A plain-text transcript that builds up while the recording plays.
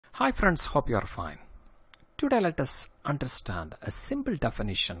Hi friends, hope you are fine. Today let us understand a simple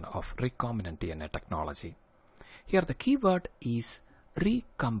definition of recombinant DNA technology. Here the keyword is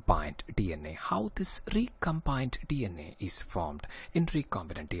recombinant DNA. How this recombinant DNA is formed in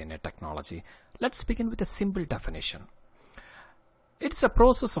recombinant DNA technology. Let's begin with a simple definition. It's a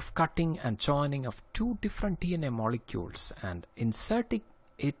process of cutting and joining of two different DNA molecules and inserting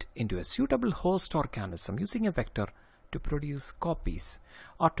it into a suitable host organism using a vector to produce copies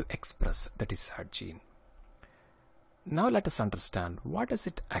or to express the desired gene. Now let us understand what does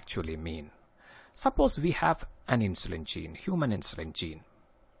it actually mean. Suppose we have an insulin gene, human insulin gene.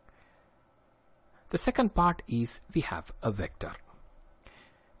 The second part is we have a vector.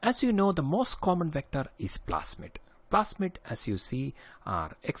 As you know, the most common vector is plasmid. Plasmid, as you see,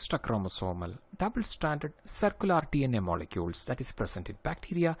 are extrachromosomal, double-stranded circular DNA molecules that is present in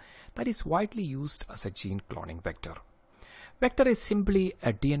bacteria that is widely used as a gene cloning vector. Vector is simply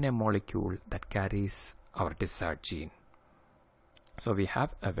a DNA molecule that carries our desired gene. So we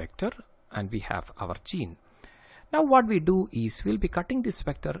have a vector and we have our gene. Now what we do is we'll be cutting this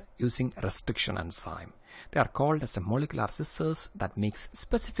vector using restriction enzyme. They are called as the molecular scissors that makes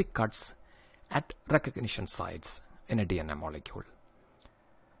specific cuts at recognition sites in a DNA molecule.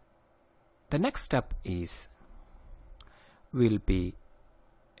 The next step is we'll be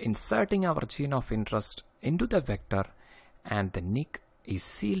inserting our gene of interest into the vector, and the nick is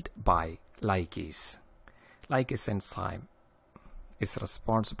sealed by ligase. Ligase enzyme is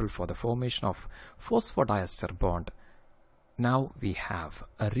responsible for the formation of phosphodiester bond. Now we have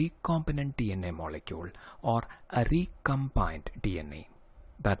a recombinant DNA molecule or a recombined DNA.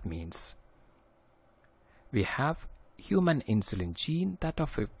 That means we have human insulin gene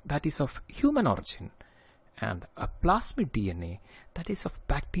that is of human origin and a plasmid DNA that is of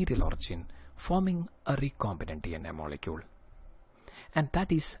bacterial origin, forming a recombinant DNA molecule. And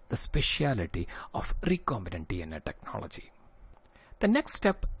that is the speciality of recombinant DNA technology. The next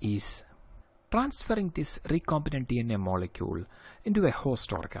step is transferring this recombinant DNA molecule into a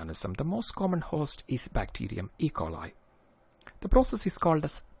host organism. The most common host is bacterium E. coli. The process is called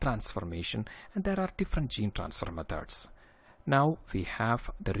as transformation, and there are different gene transfer methods. Now we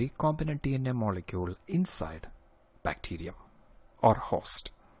have the recombinant DNA molecule inside bacterium or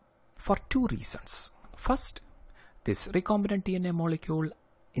host for two reasons. First, this recombinant DNA molecule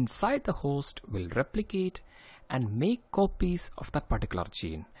inside the host will replicate and make copies of that particular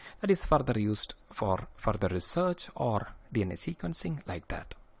gene that is further used for further research or DNA sequencing like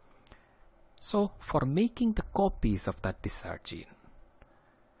that. So for making the copies of that desired gene.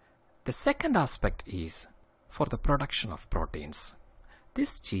 The second aspect is for the production of proteins.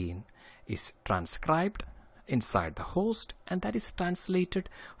 This gene is transcribed inside the host and that is translated,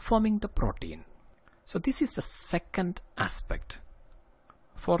 forming the protein. So this is the second aspect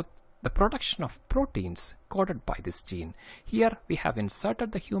for the production of proteins coded by this gene. Here we have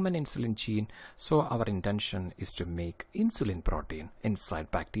inserted the human insulin gene, so our intention is to make insulin protein inside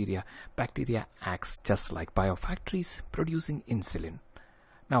bacteria. Bacteria acts just like biofactories producing insulin.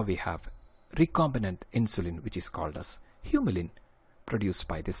 Now we have recombinant insulin, which is called as humulin, produced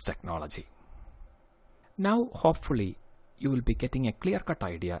by this technology. Now hopefully you will be getting a clear-cut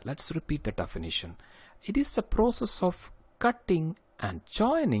idea. Let's repeat the definition. It is the process of cutting and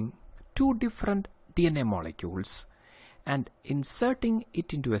joining two different DNA molecules and inserting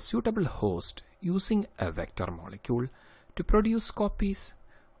it into a suitable host using a vector molecule to produce copies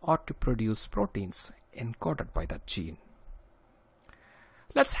or to produce proteins encoded by that gene.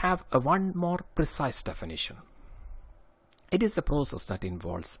 Let's have one more precise definition. It is a process that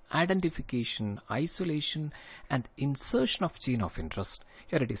involves identification, isolation, and insertion of gene of interest.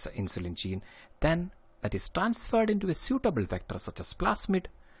 Here it is an insulin gene. Then that is transferred into a suitable vector such as plasmid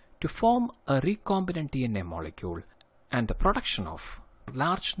to form a recombinant DNA molecule and the production of a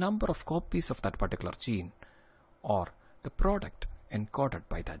large number of copies of that particular gene or the product encoded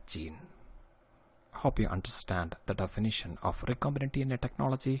by that gene. Hope you understand the definition of recombinant DNA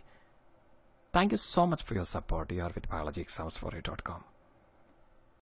technology. Thank you so much for your support. You are with biologyexamsforyou.com.